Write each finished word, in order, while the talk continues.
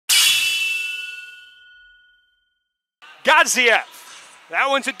Gadziev. That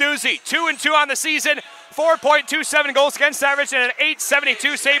one's a doozy. 2-2 on the season, 4.27 goals against average, and an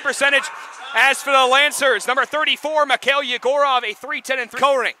 .872 save percentage. As for the Lancers, number 34, Mikhail Yegorov, a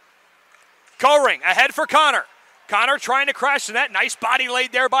 3.10-3. Koring ahead for Connor. Connor trying to crash the net. Nice body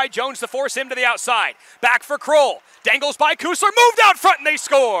laid there by Jones to force him to the outside. Back for Kroll. Dangles by Kusler. Moved out front and they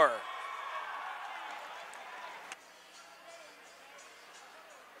score.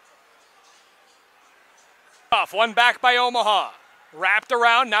 Off, one back by Omaha. Wrapped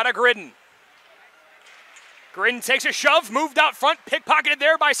around, not a Gridden. Gridden takes a shove, moved out front, pickpocketed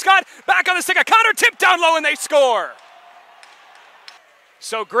there by Scott. Back on the stick of Connor, tipped down low and they score.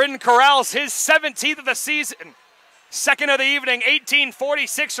 So Gridden corrals his 17th of the season. Second of the evening,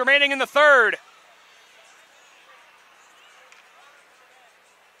 18:46 remaining in the third.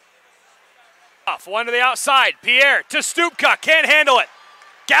 Off, one to the outside. Pierre to Stupka, can't handle it.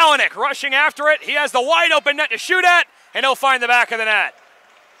 Galenic rushing after it. He has the wide open net to shoot at, and he'll find the back of the net.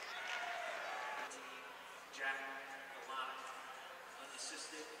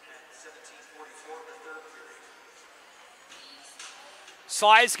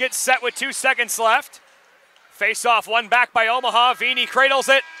 Slides gets set with 2 seconds left. Face off, one back by Omaha. Vini cradles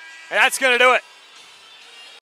it, and that's going to do it.